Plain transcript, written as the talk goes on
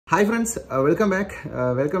Hi friends, welcome back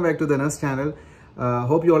to the Nurse channel.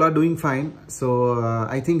 Hope you all are doing fine. So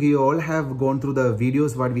I think you all have gone through the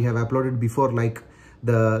videos what we have uploaded before, like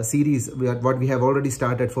the series what we have already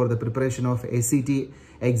started for the preparation of SCT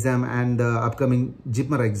exam and the upcoming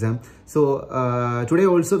JIPMER exam. So today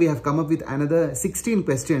also we have come up with another 16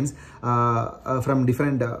 questions from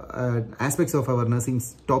different aspects of our nursing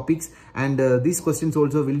topics, and these questions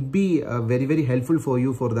also will be very helpful for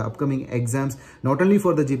you for the upcoming exams, not only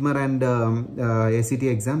for the JIPMER and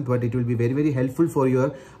SCT exam, but it will be very helpful for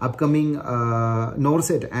your upcoming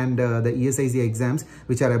NORCET and the ESIC exams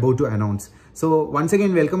which are about to announce. So once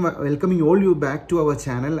again, welcoming all you back to our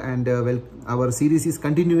channel, and our series is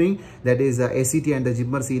continuing, that is SCT and the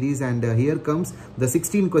JIPMER series, and here comes the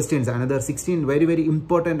 16 questions, another 16 very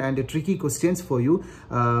important and tricky questions for you,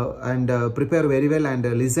 and prepare very well and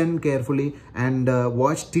listen carefully and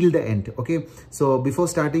watch till the end. Okay, so before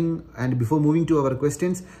starting and before moving to our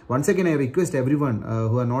questions, once again I request everyone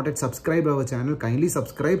who are not yet subscribed our channel, kindly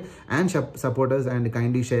subscribe and support us, and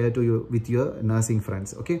kindly share to you with your nursing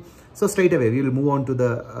friends. Okay, so straight away we will move on to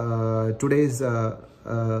the today's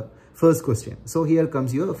first question. So here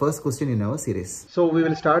comes your first question in our series. So we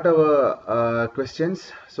will start our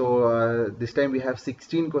questions. So this time we have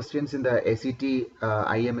 16 questions in the SCT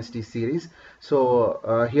IMST series.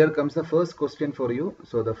 So here comes the first question for you.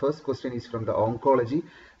 So the first question is from the oncology.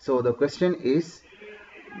 So the question is,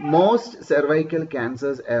 most cervical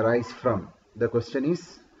cancers arise from. The question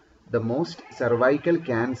is, the most cervical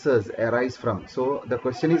cancers arise from. So the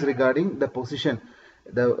question is regarding the position,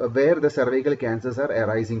 where the cervical cancers are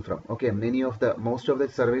arising from. Okay, most of the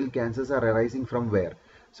cervical cancers are arising from where.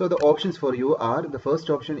 So the options for you are, the first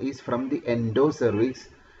option is from the endocervix,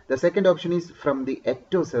 the second option is from the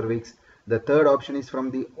ectocervix, the third option is from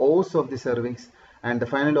the os of the cervix, and the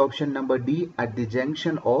final option number D, at the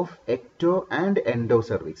junction of ecto and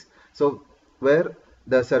endocervix. So where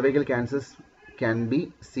the cervical cancers can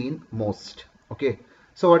be seen most. Okay,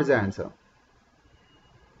 so what is the answer?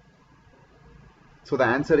 So the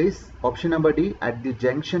answer is option number D, at the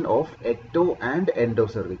junction of ecto and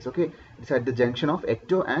endocervix. Okay, it's at the junction of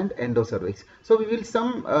ecto and endocervix. So we will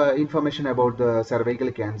some information about the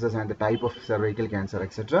cervical cancers and the type of cervical cancer,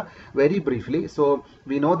 etc. very briefly. So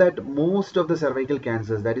we know that most of the cervical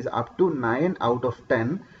cancers, that is up to 9 out of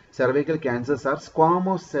 10 cervical cancers, are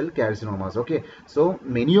squamous cell carcinomas. Okay, so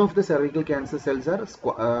many of the cervical cancer cells are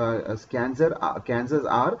cancers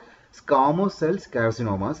are squamous cells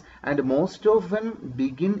carcinomas, and most of them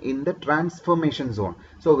begin in the transformation zone.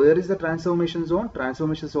 So where is the transformation zone?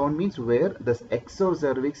 Transformation zone means where the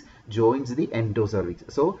exocervix joins the endocervix.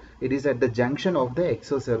 So it is at the junction of the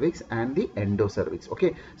exocervix and the endocervix.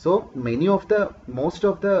 Okay, so most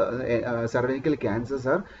of the cervical cancers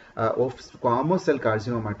are of squamous cell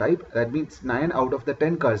carcinoma type. That means 9 out of the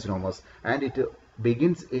 10 carcinomas, and it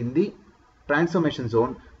begins in the transformation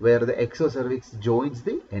zone where the exocervix joins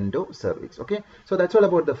the endocervix. Okay, so that's all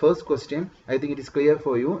about the first question. I think it is clear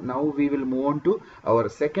for you. Now we will move on to our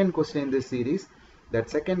second question in this series. That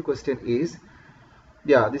second question is,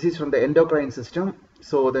 this is from the endocrine system.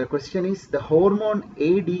 So the question is, the hormone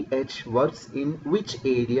ADH works in which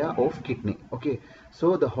area of kidney? Okay,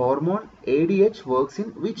 so the hormone ADH works in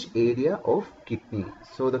which area of kidney?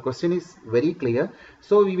 So the question is very clear.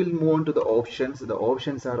 So we will move on to the options. The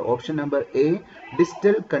options are option number A,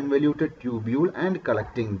 distal convoluted tubule and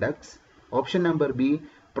collecting ducts. Option number B,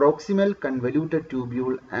 proximal convoluted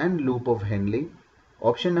tubule and loop of Henle.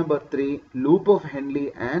 Option number 3, loop of Henle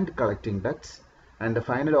and collecting ducts. And the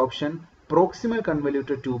final option, proximal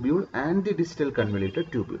convoluted tubule and the distal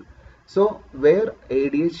convoluted tubule. So where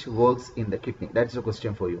ADH works in the kidney? That's the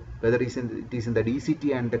question for you. Whether it is in the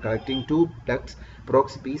DCT and the collecting tube ducts,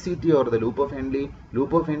 PCT or the loop of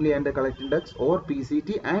Henle and the collecting ducts, or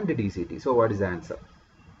PCT and the DCT. So what is the answer?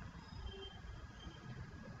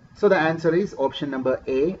 So the answer is option number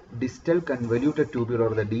A, distal convoluted tubule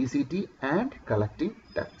or the DCT and collecting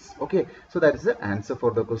ducts. Okay, so that is the answer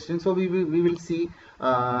for the question. So we will see,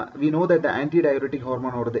 we know that the antidiuretic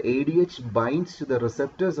hormone or the ADH binds to the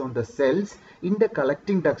receptors on the cells in the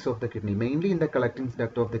collecting ducts of the kidney, mainly in the collecting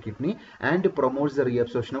duct of the kidney, and promotes the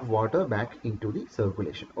reabsorption of water back into the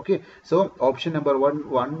circulation. Okay, so option number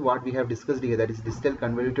one what we have discussed here, that is distal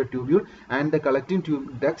convoluted tubule and the collecting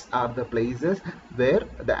tube ducts, are the places where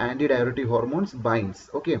the antidiuretic hormones binds.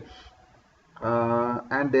 Okay,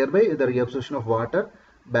 and thereby the reabsorption of water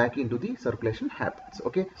back into the circulation happens.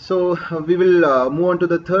 Okay, so we will move on to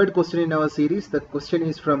the third question in our series. The question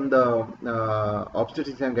is from the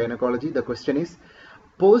obstetrics and gynecology. The question is,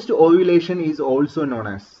 post-ovulation is also known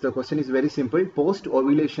as, the question is very simple,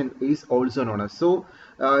 post-ovulation is also known as. So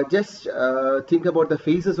just think about the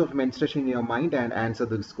phases of menstruation in your mind and answer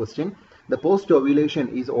this question. The post-ovulation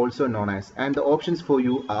is also known as, and the options for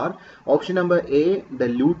you are option number A, the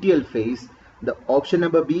luteal phase, the option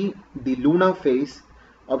number B, the lunar phase,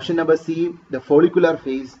 option number C, the follicular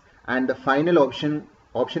phase, and the final option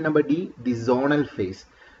number D, the zonal phase.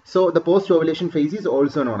 So the post-ovulation phase is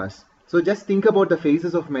also known as. So just think about the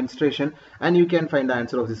phases of menstruation and you can find the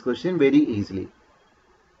answer of this question very easily.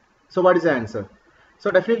 So what is the answer?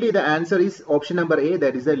 So definitely the answer is option number A,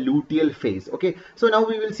 that is the luteal phase. Okay, so now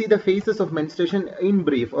we will see the phases of menstruation in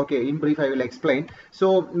brief. Okay, in brief I will explain.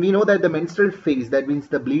 So we know that the menstrual phase, that means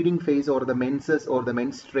the bleeding phase or the menses or the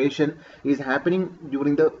menstruation, is happening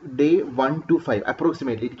during the day 1 to 5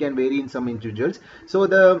 approximately. It can vary in some individuals. So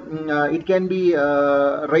the it can be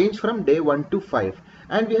range from day 1 to 5.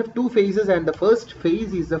 And we have two phases, and the first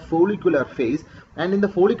phase is the follicular phase, and in the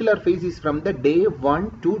follicular phase is from the day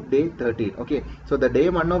 1 to day 13. Okay, so the day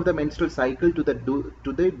 1 of the menstrual cycle to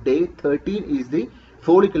the day 13 is the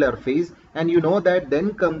follicular phase, and you know that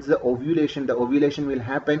then comes the ovulation. The ovulation will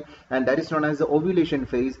happen, and that is known as the ovulation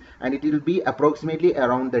phase, and it will be approximately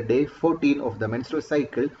around the day 14 of the menstrual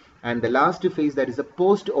cycle. And the last phase, that is the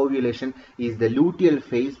post ovulation, is the luteal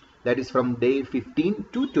phase, that is from day 15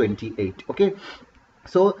 to 28. Okay,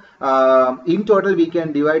 so in total we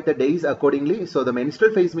can divide the days accordingly. So the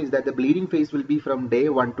menstrual phase means that the bleeding phase will be from day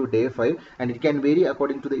 1 to day 5, and it can vary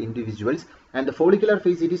according to the individuals. And the follicular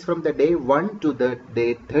phase, it is from the day 1 to the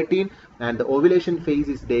day 13, and the ovulation phase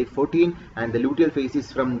is day 14, and the luteal phase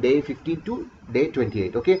is from day 15 to day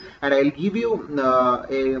 28. Okay, and I'll give you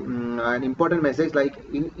an important message, like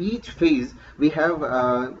in each phase we have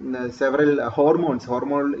several hormones.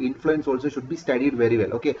 Hormonal influence also should be studied very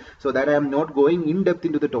well. Okay, so that I am not going in depth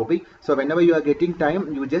into the topic, so whenever you are getting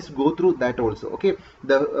time, you just go through that also. Okay,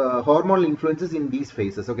 the hormonal influences in these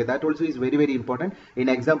phases. Okay, that also is very, very important in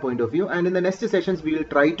exam point of view, and in the next sessions we will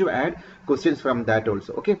try to add questions from that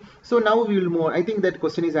also. Okay, so now we will move. I think that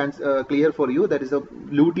question is clear for you. That is the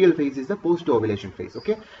luteal phase is the post ovulation phase.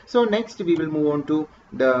 Okay, so next we will move on to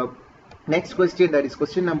the next question, that is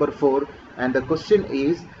question number 4, and the question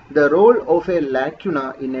is the role of a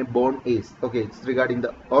lacuna in a bone is. Okay, it's regarding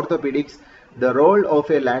the orthopedics. The role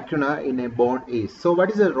of a lacuna in a bone is. So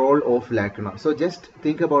what is the role of lacuna? So just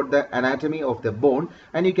think about the anatomy of the bone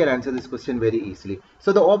and you can answer this question very easily.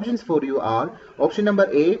 So the options for you are option number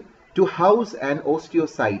A, to house an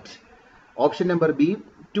osteocyte, option number B,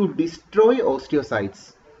 to destroy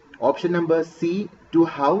osteocytes, option number C, to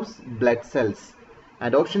house blood cells,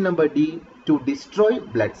 and option number D, to destroy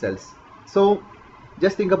blood cells. So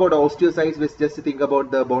just think about osteocytes, just think about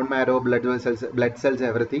the bone marrow, blood cells,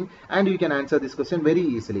 everything, and you can answer this question very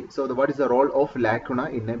easily. So what is the role of lacuna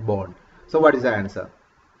in a bone? So what is the answer?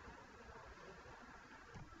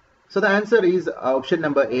 So the answer is option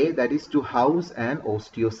number A, that is to house an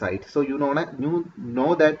osteocyte. So you know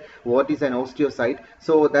that what is an osteocyte.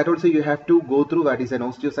 So that also you have to go through what is an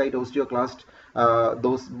osteocyte, osteoclast,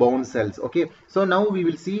 those bone cells. Okay, so now we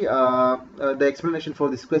will see the explanation for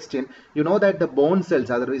this question. You know that the bone cells,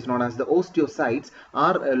 otherwise known as the osteocytes,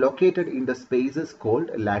 are located in the spaces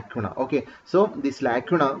called lacuna. Okay, so this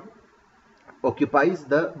lacuna occupies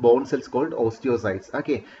the bone cells called osteocytes.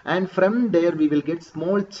 Okay, and from there we will get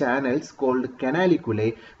small channels called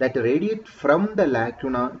canaliculae that radiate from the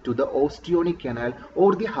lacuna to the osteonic canal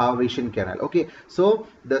or the Haversian canal. Okay, so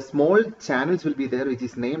the small channels will be there, which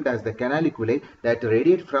is named as the canaliculae, that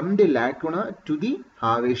radiate from the lacuna to the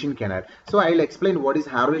Haversian canal. So I will explain what is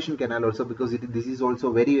Haversian canal also, because this is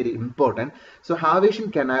also very, very important. So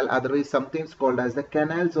Haversian canal, otherwise sometimes called as the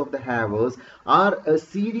canals of the Havers, are a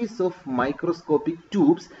series of microscopic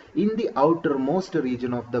tubes in the outermost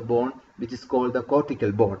region of the bone, which is called the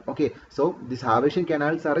cortical bone. Okay, so these Haversian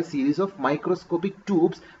canals are a series of microscopic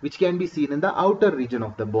tubes which can be seen in the outer region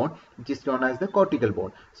of the bone, which is known as the cortical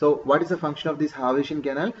bone. So what is the function of this Haversian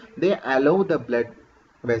canal? They allow the blood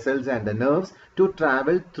vessels and the nerves to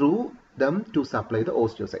travel through them to supply the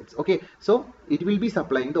osteocytes. Okay, so it will be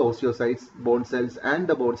supplying the osteocytes, bone cells, and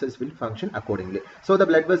the bone cells will function accordingly. So the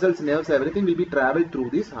blood vessels, nerves, everything will be traveled through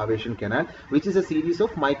this Haversian canal, which is a series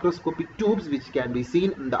of microscopic tubes which can be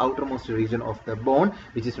seen in the outermost region of the bone,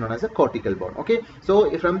 which is known as a cortical bone. Okay,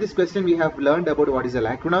 so from this question we have learned about what is a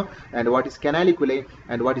lacuna and what is canaliculae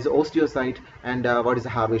and what is osteocyte and what is a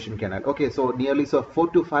Haversian canal. Okay, so nearly 4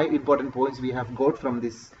 to 5 important points we have got from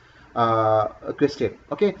this question.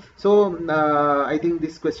 Okay, so I think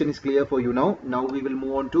this question is clear for you now. Now we will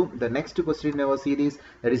move on to the next question in our series,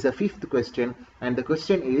 that is the 5th question, and the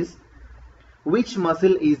question is, which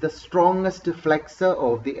muscle is the strongest flexor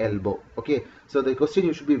of the elbow? Okay, so the question,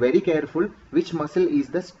 you should be very careful. Which muscle is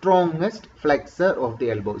the strongest flexor of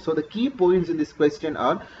the elbow? So the key points in this question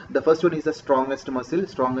are, the first one is the strongest muscle,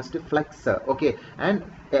 strongest flexor, okay, and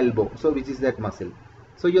elbow. So which is that muscle?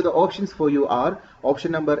 So here the options for you are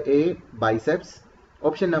option number A, biceps,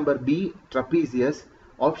 option number B, trapezius,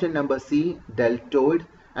 option number C, deltoid,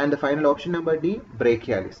 and the final option number D,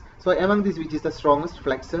 brachialis. So among these, which is the strongest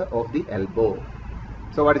flexor of the elbow?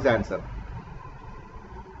 So what is the answer?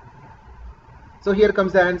 So here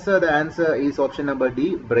comes the answer. The answer is option number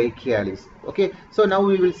D, brachialis. Okay, so now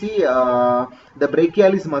we will see the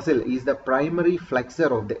brachialis muscle is the primary flexor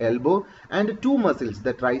of the elbow, and two muscles,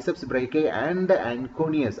 the triceps brachii and the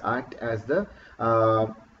anconeus, act as the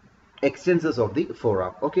extensors of the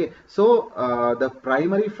forearm. Okay, so the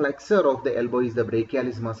primary flexor of the elbow is the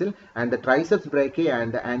brachialis muscle, and the triceps brachii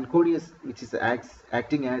and the anconeus, which is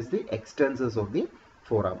acting as the extensors of the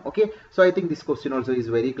forearm. Okay, so I think this question also is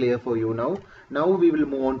very clear for you now. Now we will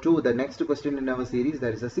move on to the next question in our series.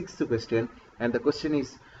 That is the sixth question, and the question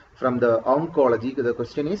is from the oncology. The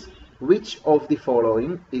question is, which of the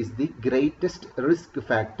following is the greatest risk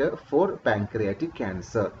factor for pancreatic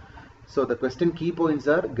cancer? So the question key points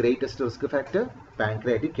are greatest risk factor,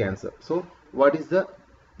 pancreatic cancer. So what is the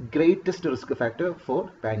greatest risk factor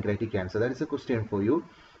for pancreatic cancer? That is a question for you.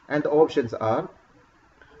 And the options are,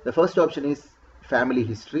 the first option is family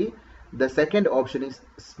history, the second option is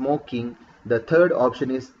smoking, the third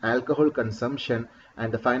option is alcohol consumption,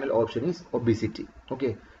 and the final option is obesity.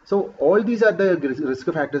 Okay, so all these are the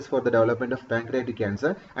risk factors for the development of pancreatic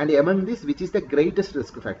cancer, and among this, which is the greatest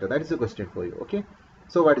risk factor? That is the question for you. Okay,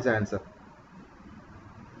 so what is the answer?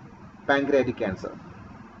 Pancreatic cancer.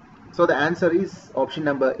 So the answer is option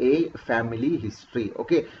number A, family history.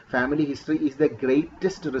 Okay, family history is the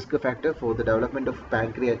greatest risk factor for the development of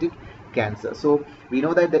pancreatic cancer. So we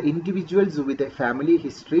know that the individuals with a family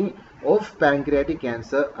history of pancreatic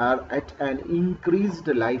cancer are at an increased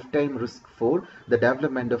lifetime risk for the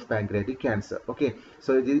development of pancreatic cancer. Okay,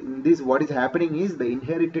 so this, what is happening is the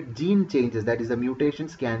inherited gene changes, that is the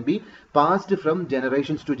mutations, can be passed from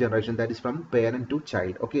generations to generation, that is from parent to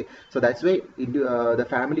child. Okay, so that's why the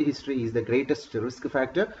family history is the greatest risk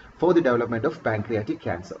factor for the development of pancreatic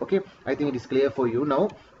cancer. Okay, I think it is clear for you now.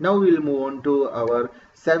 Now we will move on to our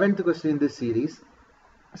seventh question in this series.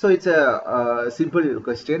 So it's a simple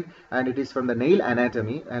question, and it is from the nail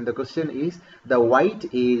anatomy, and the question is, the white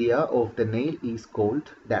area of the nail is called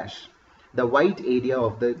dash. The white area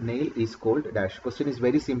of the nail is called dash. Question is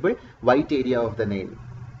very simple. White area of the nail.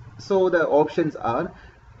 So the options are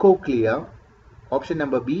cochlea, option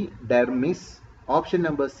number B, dermis, option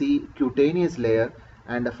number C, cutaneous layer,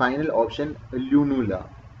 and the final option, lunula.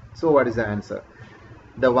 So what is the answer?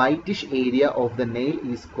 The whitish area of the nail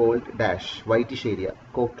is called dash. Whitish area.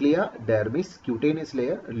 Cochlea, dermis, cutaneous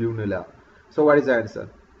layer, lunula. So what is the answer?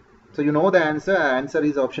 So you know the answer. Answer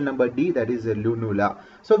is option number D, that is lunula.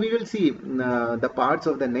 So we will see the parts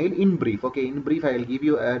of the nail in brief. Okay, in brief I will give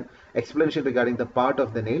you an explanation regarding the part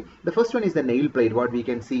of the nail. The first one is the nail plate, what we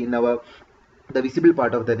can see in our the visible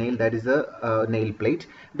part of the nail, that is the nail plate.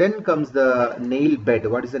 Then comes the nail bed.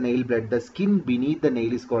 What is the nail bed? The skin beneath the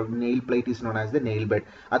nail is called nail plate, is known as the nail bed.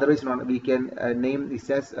 Otherwise we can name this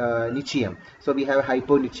as nichium. So we have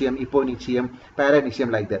hyponichium, hyponichium,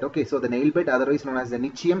 paranichium, like that. Okay, so the nail bed, otherwise known as the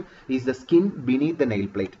nichium, is the skin beneath the nail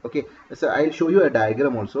plate. Okay, so I'll show you a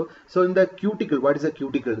diagram also. So in the cuticle, what is a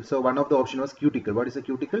cuticle? So one of the option was cuticle. What is a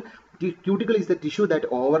cuticle? Cuticle is the tissue that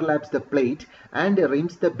overlaps the plate and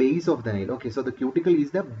rims the base of the nail. Okay, so the cuticle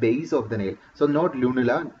is the base of the nail, so not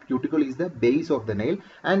lunula. Cuticle is the base of the nail.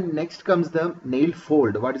 And next comes the nail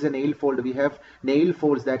fold. What is a nail fold? We have nail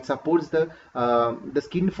folds that supports the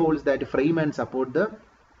skin folds that frame and support the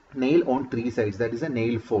nail on three sides, that is a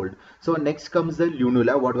nail fold. So next comes the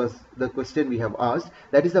lunula. What was the question we have asked?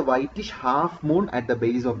 That is the whitish half moon at the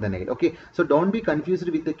base of the nail. Okay, so don't be confused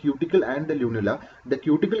with the cuticle and the lunula. The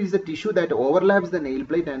cuticle is the tissue that overlaps the nail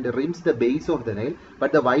plate and rims the base of the nail,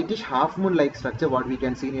 but the whitish half moon like structure, what we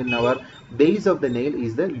can see in our base of the nail,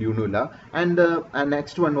 is the lunula. And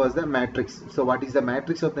next one was the matrix. So what is the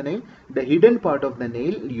matrix of the nail? The hidden part of the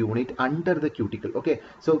nail unit under the cuticle. Okay,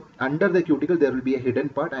 so under the cuticle there will be a hidden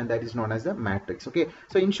part, and that is known as the matrix. Okay,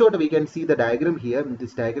 so in short, we can see the diagram here. In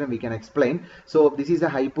this diagram we can explain. So this is a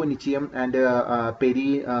hyponychium and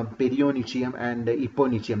perionychium and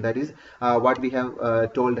hyponychium. That is what we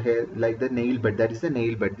have told here, like the nail bed. That is the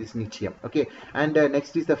nail bed, this nichium. Okay, and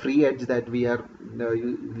next is the free edge that we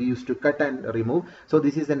used to cut and remove. So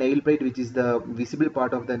this is the nail plate, which is the visible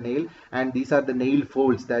part of the nail, and these are the nail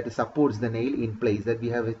folds that supports the nail in place. That we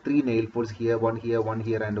have 3 nail folds here, one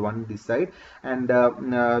here, and one this side. And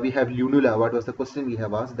we have lunula. What was the question we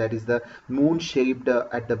have asked? That is the moon shaped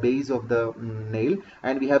at the base of the nail.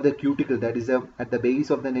 And we have the cuticle. That is at the base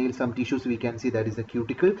of the nail, some tissues we can see, that is the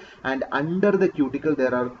cuticle. And under the cuticle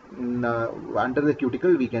there are under the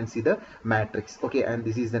cuticle we can see the matrix. Okay, and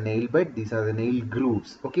this is the nail bed. These are the nail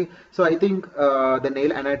grooves. Okay, so I think the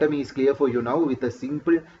nail anatomy is clear for you now. With a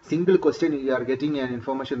single question you are getting an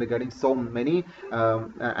information regarding so many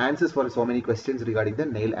answers for so many questions regarding the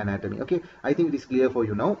nail anatomy. Okay, I think it is clear for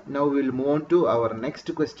you now. Now we will move on to our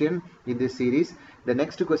next question in this series. The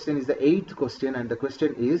next question is the 8th question, and the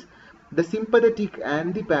question is: the sympathetic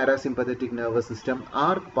and the parasympathetic nervous system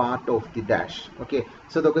are part of the dash. Okay,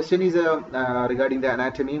 so the question is regarding the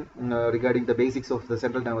anatomy, regarding the basics of the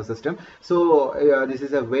central nervous system. So this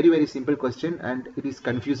is a very simple question, and it is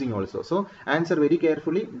confusing also. So answer very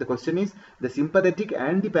carefully. The question is: the sympathetic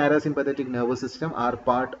and the parasympathetic nervous system are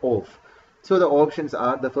part of. So the options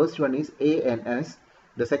are: the first one is ANS,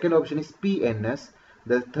 the second option is PNS,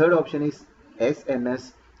 the third option is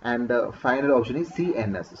SNS, and the final option is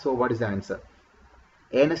CNS. So what is the answer?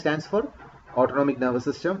 ANS stands for autonomic nervous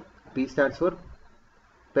system, P stands for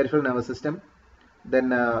peripheral nervous system,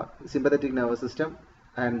 then sympathetic nervous system,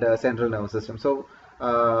 and central nervous system. So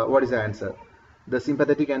what is the answer? The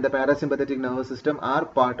sympathetic and the parasympathetic nervous system are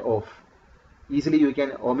part of. Easily you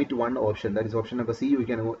can omit one option, that is option number C. You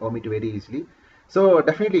can omit very easily. So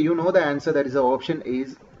definitely you know the answer. That is the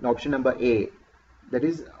option number A, that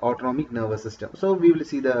is autonomic nervous system. So we will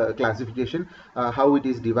see the classification, how it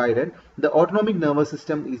is divided. The autonomic nervous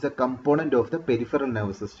system is a component of the peripheral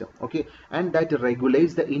nervous system. Okay, and that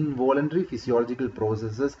regulates the involuntary physiological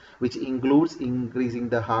processes, which includes increasing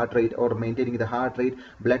the heart rate or maintaining the heart rate,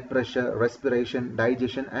 blood pressure, respiration,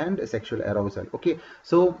 digestion, and sexual arousal. Okay,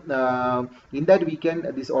 so in that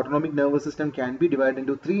this autonomic nervous system can be divided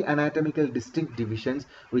into 3 anatomical distinct divisions,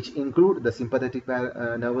 which include the sympathetic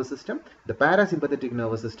nervous system, the parasympathetic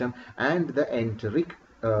nervous system, and the enteric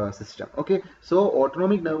system. Okay, so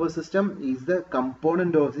autonomic nervous system is the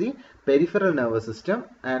component of the peripheral nervous system,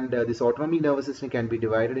 and this autonomic nervous system can be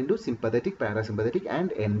divided into sympathetic, parasympathetic,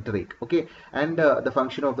 and enteric. Okay, and the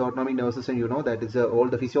function of the autonomic nervous system, you know, that is all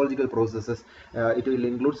the physiological processes. It will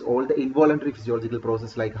includes all the involuntary physiological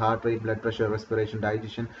processes like heart rate, blood pressure, respiration,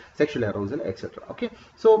 digestion, sexual arousal, etc. Okay,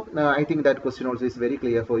 so I think that question also is very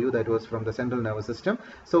clear for you. That was from the central nervous system.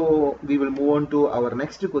 So we will move on to our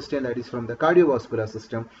next question, that is from the cardiovascular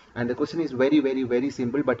system, and the question is very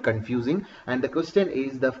simple but confusing. And the question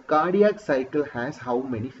is: the cardiac cycle has how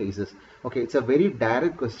many phases? Okay, it's a very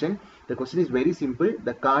direct question. The question is very simple: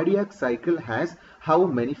 the cardiac cycle has how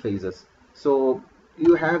many phases? So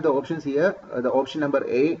you have the options here. The option number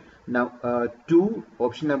A, now 2,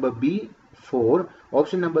 option number B 4,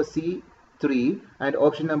 option number C 3, and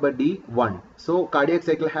option number D 1. So cardiac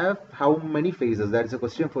cycle have how many phases? That is a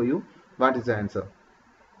question for you. What is the answer?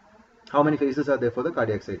 How many phases are there for the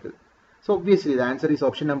cardiac cycle? So obviously the answer is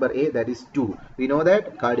option number A, that is 2. We know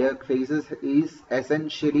that cardiac phases is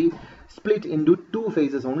essentially split into 2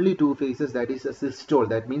 phases, only 2 phases, that is a systole,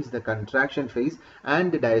 that means the contraction phase,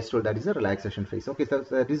 and the diastole, that is the relaxation phase. Okay, so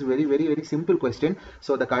that is very simple question.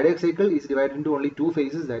 So the cardiac cycle is divided into only 2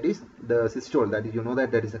 phases, that is the systole, that is, you know,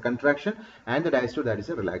 that is a contraction, and the diastole, that is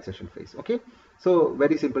a relaxation phase. Okay, so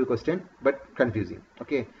very simple question but confusing.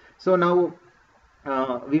 Okay, so now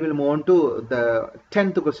we will move on to the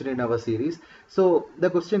 10th question in our series. So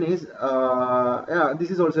the question is,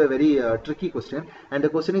 this is also a very tricky question, and the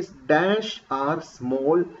question is: dash are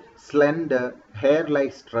small, slender,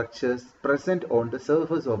 hair-like structures present on the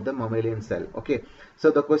surface of the mammalian cell. Okay,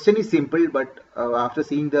 so the question is simple, but after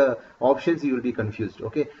seeing the options you will be confused.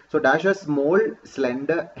 Okay, so dash are small,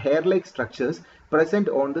 slender, hair-like structures present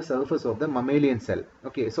on the surface of the mammalian cell.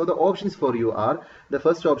 Okay, so the options for you are: the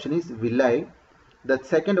first option is villi, the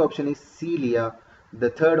second option is cilia,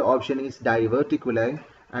 the third option is diverticuli,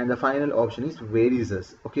 and the final option is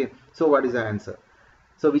varices. Okay, so what is the answer?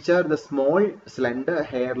 So which are the small, slender,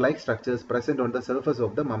 hair-like structures present on the surface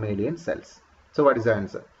of the mammalian cells? So what is the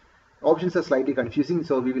answer? Options are slightly confusing,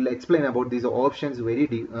 so we will explain about these options very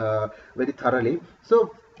thoroughly.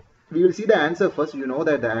 So we will see the answer first. You know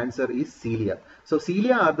that the answer is cilia. So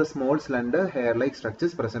cilia are the small slender hair-like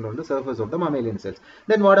structures present on the surface of the mammalian cells.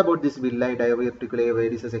 Then what about this villi, diverticulae,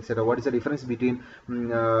 varices, etc.? What is the difference between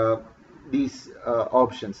these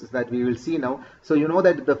options that we will see now? So you know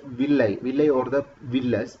that the villi or the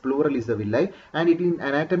villus, plural is the villi, and it in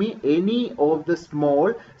anatomy any of the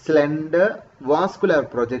small slender vascular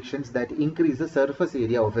projections that increase the surface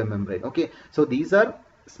area of a membrane. Okay, so these are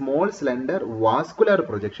small slender vascular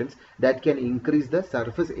projections that can increase the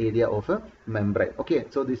surface area of a membrane. Okay,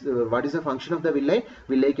 so this what is the function of the villi?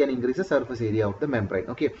 Villi can increase the surface area of the membrane.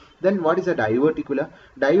 Okay, then what is a diverticula?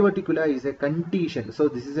 Diverticula is a condition, so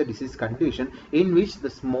this is a disease condition in which the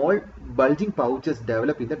small bulging pouches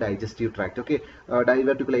develop in the digestive tract. Okay,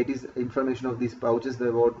 diverticula, it is information of these pouches,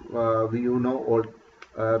 the word you know all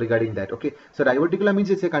regarding that. Okay, so diverticula means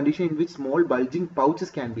it's a condition in which small bulging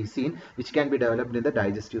pouches can be seen, which can be developed in the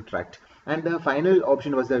digestive tract. And the final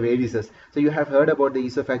option was the varices. So you have heard about the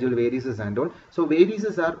esophageal varices and all. So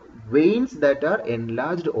varices are veins that are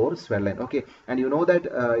enlarged or swollen. Okay, and you know that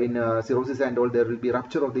in cirrhosis and all, there will be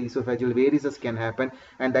rupture of the esophageal varices can happen,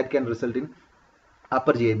 and that can result in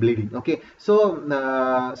upper GI bleeding. Okay, so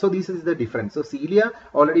so this is the difference. So cilia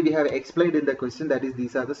already we have explained in the question, that is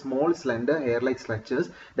these are the small slender hair-like structures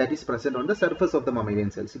that is present on the surface of the mammalian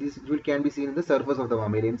cells. It can be seen in the surface of the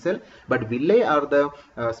mammalian cell, but villi are the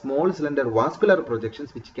small slender vascular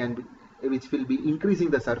projections which will be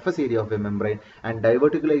increasing the surface area of a membrane, and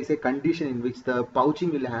diverticula is a condition in which the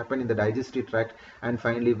pouching will happen in the digestive tract, and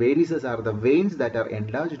finally varices are the veins that are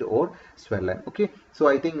enlarged or swollen. Okay, so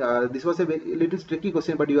I think this was a little tricky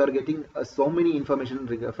question, but you are getting so many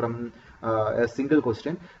information from a single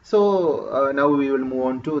question. So now we will move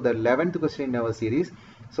on to the 11th question in our series.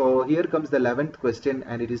 So here comes the 11th question,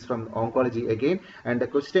 and it is from oncology again, and the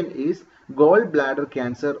question is, gallbladder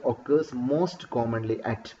cancer occurs most commonly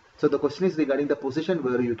at? So the question is regarding the position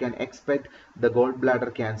where you can expect the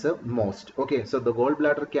gallbladder cancer most. Okay, so the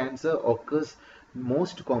gallbladder cancer occurs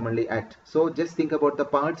most commonly at. So just think about the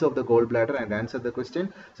parts of the gallbladder and answer the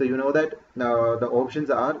question. So you know that the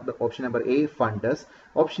options are the option number A, fundus,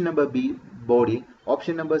 option number B, body,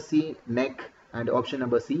 option number C, neck, and option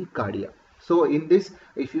number C, cardia. So in this,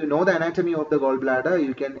 if you know the anatomy of the gallbladder,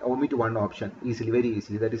 you can omit one option easily, very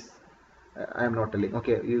easily. That is, I am not telling.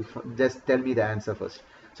 Okay, you just tell me the answer first.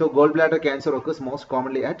 So gallbladder cancer occurs most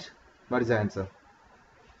commonly at, what is the answer?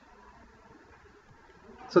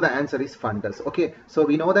 So the answer is fundus. Okay, so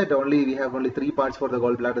we know that we have only three parts for the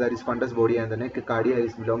gallbladder, that is fundus, body, and the neck.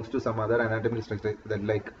 Cardia belongs to some other anatomical structure that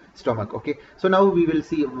like stomach. Okay, so now we will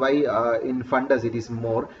see why in fundus it is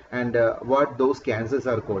more, and what those cancers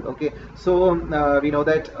are called. Okay, so we know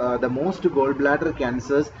that the most gallbladder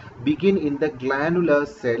cancers begin in the glandular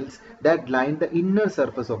cells that line the inner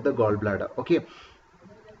surface of the gallbladder. Okay,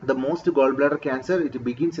 the most gallbladder cancer, it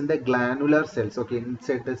begins in the glandular cells. Okay,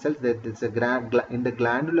 inside the cells, that it's in the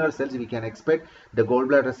glandular cells we can expect the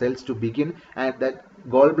gallbladder cells to begin, and that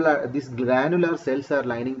these glandular cells are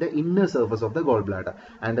lining the inner surface of the gallbladder,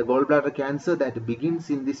 and the gallbladder cancer that begins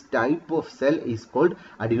in this type of cell is called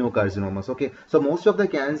adenocarcinomas. Okay, so most of the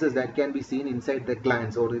cancers that can be seen inside the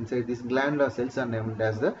glands or inside these glandular cells are named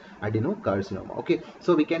as the adenocarcinoma. Okay,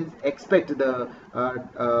 so we can expect the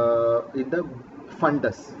in the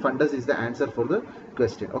fundus is the answer for the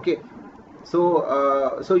question. Okay,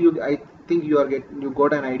 so so I think you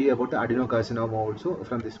got an idea about the adenocarcinoma also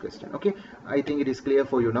from this question. Okay, I think it is clear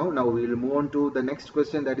for you now. Now we will move on to the next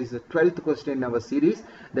question, that is the 12th question in our series.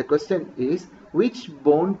 The question is, which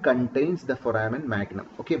bone contains the foramen magnum?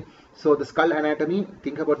 Okay, so the skull anatomy,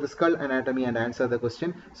 think about the skull anatomy and answer the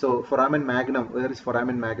question. So foramen magnum, where is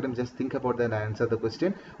foramen magnum? Just think about that and answer the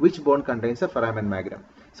question. Which bone contains the foramen magnum?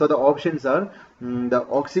 So the options are the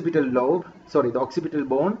occipital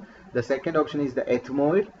bone. The second option is the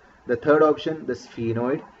ethmoid. The third option, the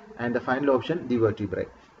sphenoid, and the final option, the vertebrae.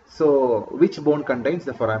 So which bone contains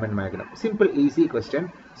the foramen magnum? Simple, easy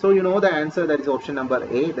question. So you know the answer, that is option number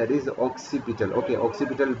A, that is occipital. Okay,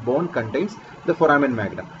 occipital bone contains the foramen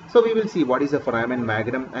magnum. So we will see what is the foramen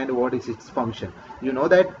magnum and what is its function. You know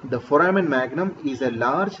that the foramen magnum is a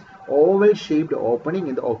large oval shaped opening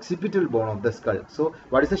in the occipital bone of the skull. So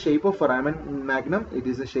what is the shape of foramen magnum?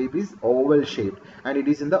 The shape is oval shaped, and it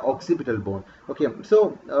is in the occipital bone. Okay,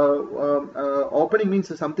 so opening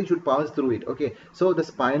means something should pass through it. Okay, so the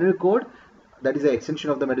spinal cord, that is the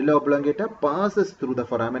extension of the medulla oblongata, passes through the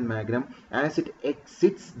foramen magnum as it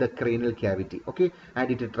exits the cranial cavity. Okay,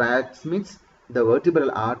 and it transmits the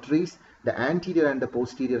vertebral arteries, the anterior and the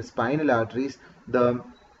posterior spinal arteries, the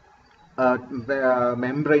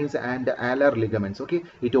membranes and alar ligaments. Okay,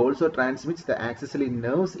 it also transmits the accessory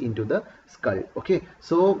nerves into the skull. Okay,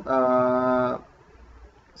 so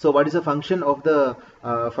what is the function of the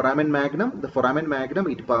foramen magnum? The foramen magnum,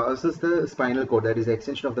 it passes the spinal cord, that is the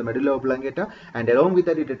extension of the medulla oblongata, and along with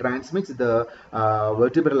that it transmits the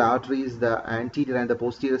vertebral arteries, the anterior and the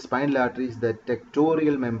posterior spinal arteries, the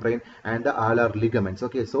tectorial membrane and the alar ligaments.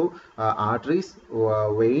 Okay, so arteries,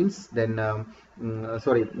 veins, then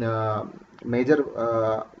major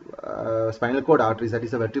spinal cord arteries, that is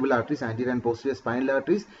the vertebral arteries, anterior and posterior spinal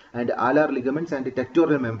arteries, and alar ligaments and the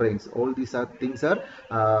tectorial membranes. All these things are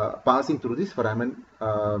passing through this foramen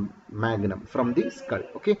magnum from the skull.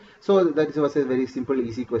 Okay, so that was a very simple,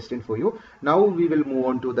 easy question for you. Now we will move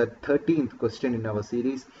on to the 13th question in our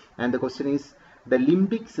series, and the question is, the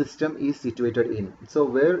limbic system is situated in. So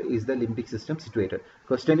where is the limbic system situated?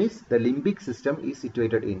 Question is, the limbic system is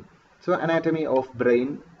situated in. So anatomy of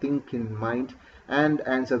brain, think in mind and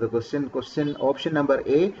answer the question. Option number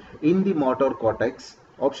A, in the motor cortex.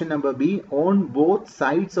 Option number B, on both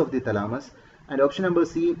sides of the thalamus. And option number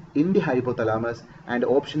C, in the hypothalamus. And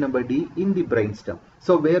option number D, in the brainstem.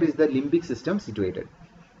 So where is the limbic system situated?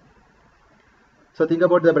 So think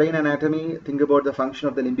about the brain anatomy, think about the function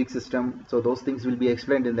of the limbic system. So those things will be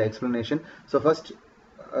explained in the explanation. So first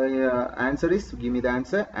answer is, give me the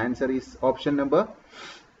answer. Answer is option number.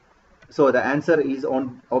 So the answer is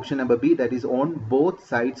on option number B, that is on both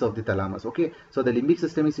sides of the thalamus. Okay, so the limbic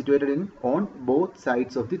system is situated on both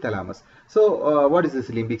sides of the thalamus. So what is this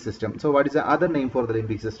limbic system? So what is the other name for the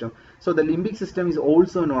limbic system? So the limbic system is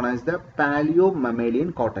also known as the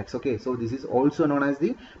paleomammalian cortex. Okay, so this is also known as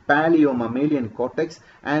the paleomammalian cortex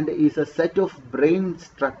and is a set of brain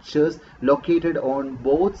structures located on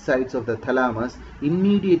both sides of the thalamus,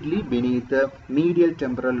 immediately beneath the medial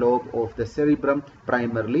temporal lobe of the cerebrum,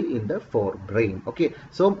 primarily in the forebrain. Okay,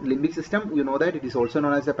 so limbic system, you know that it is also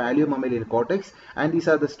known as the paleomammalian cortex, and these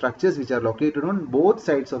are the structures which are located on both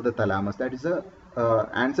sides of the thalamus. That is the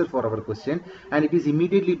answer for our question, and it is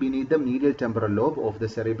immediately beneath the medial temporal lobe of the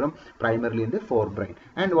cerebrum, primarily in the forebrain.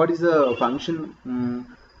 And what is the function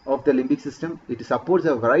of the limbic system? It supports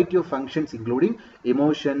a variety of functions including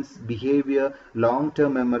emotions, behavior,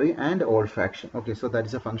 long-term memory and olfaction. Okay, so that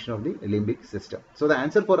is a function of the limbic system. So the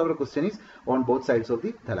answer for our question is on both sides of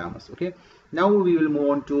the thalamus. Okay, now we will move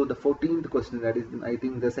on to the 14th question, that is I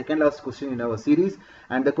think the second last question in our series,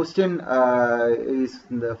 and the question is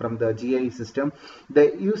from the GI system,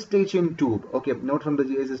 the eustachian tube. Okay, not from the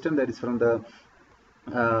GI system, that is from the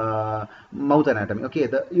mouth anatomy. Okay,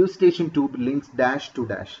 the eustachian tube links dash to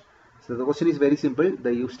dash. So the question is very simple,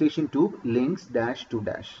 the eustachian tube links dash to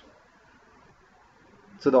dash.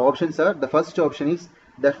 So the options are, the first option is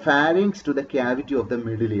the pharynx to the cavity of the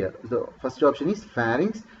middle ear. The first option is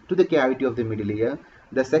pharynx to the cavity of the middle ear.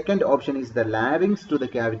 The second option is the larynx to the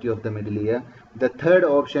cavity of the middle ear. The third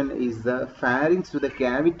option is the pharynx to the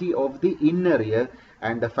cavity of the inner ear.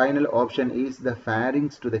 And the final option is the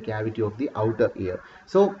pharynx to the cavity of the outer ear.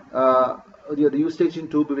 So the eustachian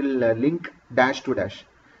tube will link dash to dash.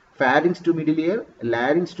 Pharynx to middle ear,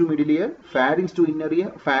 larynx to middle ear, pharynx to inner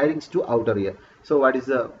ear, pharynx to outer ear. So what is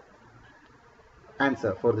the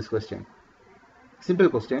answer for this question? Simple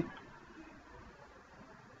question.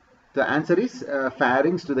 The answer is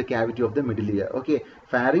pharynx to the cavity of the middle ear. Okay,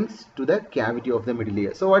 pharynx to the cavity of the middle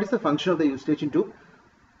ear. So what is the function of the eustachian tube?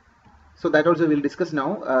 So that also we'll discuss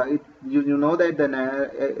now. You know that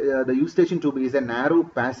the eustachian tube is a narrow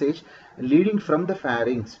passage leading from the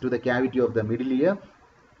pharynx to the cavity of the middle ear,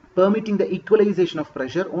 permitting the equalization of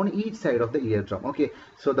pressure on each side of the eardrum. Okay,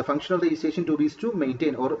 so the function of the eustachian tube is to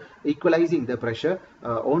maintain or equalizing the pressure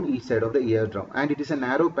on each side of the eardrum, and it is a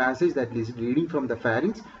narrow passage that is leading from the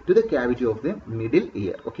pharynx to the cavity of the middle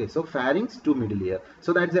ear. Okay, so pharynx to middle ear.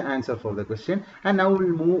 So that's the answer for the question. And now we'll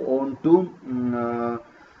move on to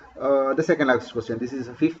the second last question. This is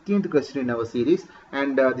the 15th question in our series,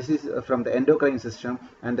 and this is from the endocrine system,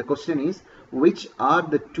 and the question is, which are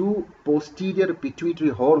the two posterior pituitary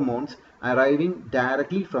hormones arriving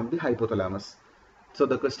directly from the hypothalamus? So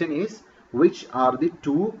the question is, which are the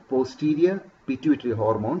two posterior pituitary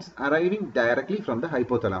hormones arriving directly from the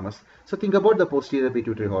hypothalamus? So think about the posterior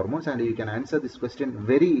pituitary hormones and you can answer this question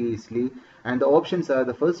very easily, and the options are,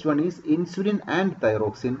 the first one is insulin and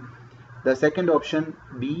thyroxine. The second option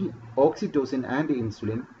B, oxytocin and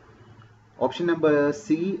insulin. Option number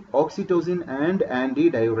C, oxytocin and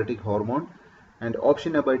antidiuretic hormone. And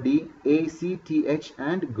option number D, ACTH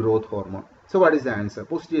and growth hormone. So what is the answer?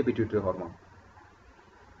 Posterior pituitary hormone.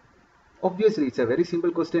 Obviously, it's a very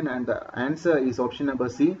simple question, and the answer is option number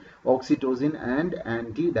C, oxytocin and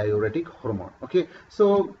antidiuretic hormone. Okay,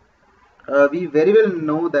 so we very well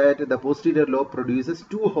know that the posterior lobe produces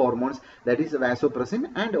two hormones, that is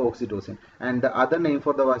vasopressin and oxytocin, and the other name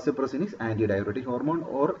for the vasopressin is antidiuretic hormone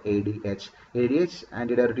or ADH. ADH,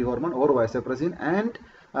 antidiuretic hormone, or vasopressin and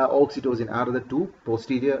oxytocin are the two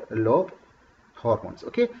posterior lobe hormones.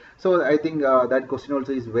 Okay, so I think that question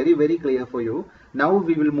also is very clear for you. Now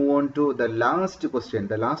we will move on to the last question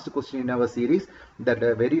in our series. That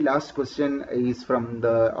very last question is from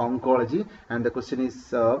the oncology, and the question is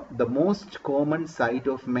the most common site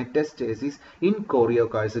of metastasis in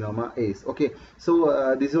choriocarcinoma is. Okay,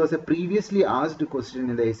 so this was a previously asked question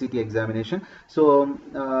in the ACT examination, so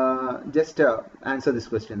just answer this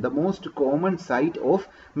question. The most common site of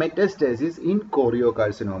metastasis in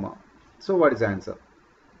choriocarcinoma. So what is the answer?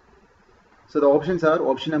 So the options are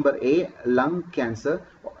option number A, lung cancer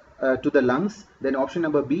to the lungs, then option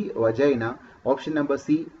number B, vagina, option number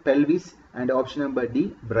C, pelvis, and option number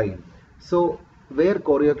D, brain. So where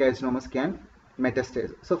choriocarcinomas can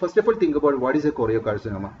metastasize? So first of all, think about what is a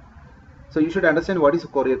choriocarcinoma. So you should understand what is a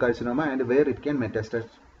choriocarcinoma and where it can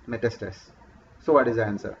metastasize. So what is the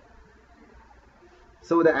answer?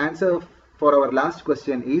 So the answer for our last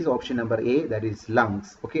question is option number A, that is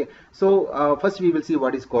lungs. Okay, so first we will see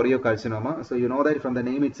what is choriocarcinoma. So you know that from the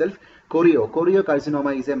name itself,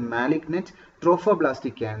 choriocarcinoma is a malignant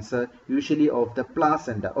trophoblastic cancer, usually of the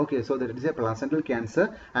placenta. Okay, so that it is a placental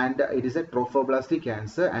cancer, and it is a trophoblastic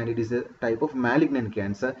cancer, and it is a type of malignant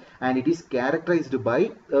cancer, and it is characterized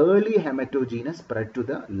by early hematogenous spread to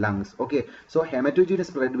the lungs. Okay, so hematogenous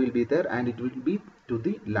spread will be there, and it will be to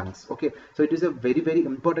the lungs. Okay, so it is a very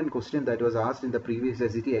important question that was asked in the previous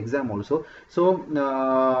SCT exam also. So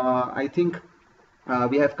I think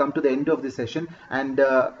we have come to the end of this session, and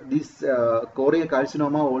this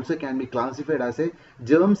choriocarcinoma also can be classified as a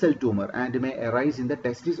germ cell tumor and may arise in the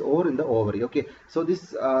testis or in the ovary. Okay, so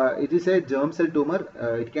this it is a germ cell tumor.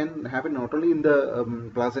 It can happen not only in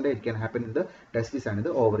the placenta, it can happen in the testis and in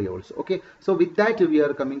the ovary also. Okay, so with that we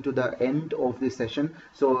are coming to the end of this session.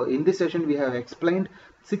 So in this session we have explained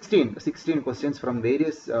 16 questions from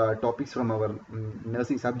various topics from our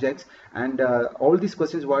nursing subjects, and all these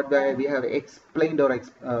questions what we have explained or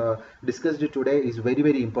discussed today is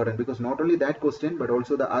very important, because not only that question but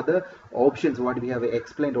also the other options what we have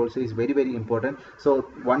explained also is very important. So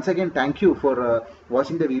once again, thank you for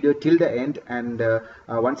watching the video till the end, and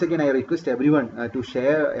once again I request everyone to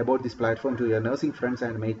share about this platform to your nursing friends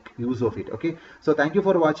and make use of it. Okay, so thank you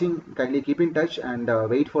for watching. Kindly keep in touch and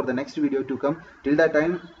wait for the next video to come. Till that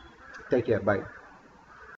time, take care. Bye.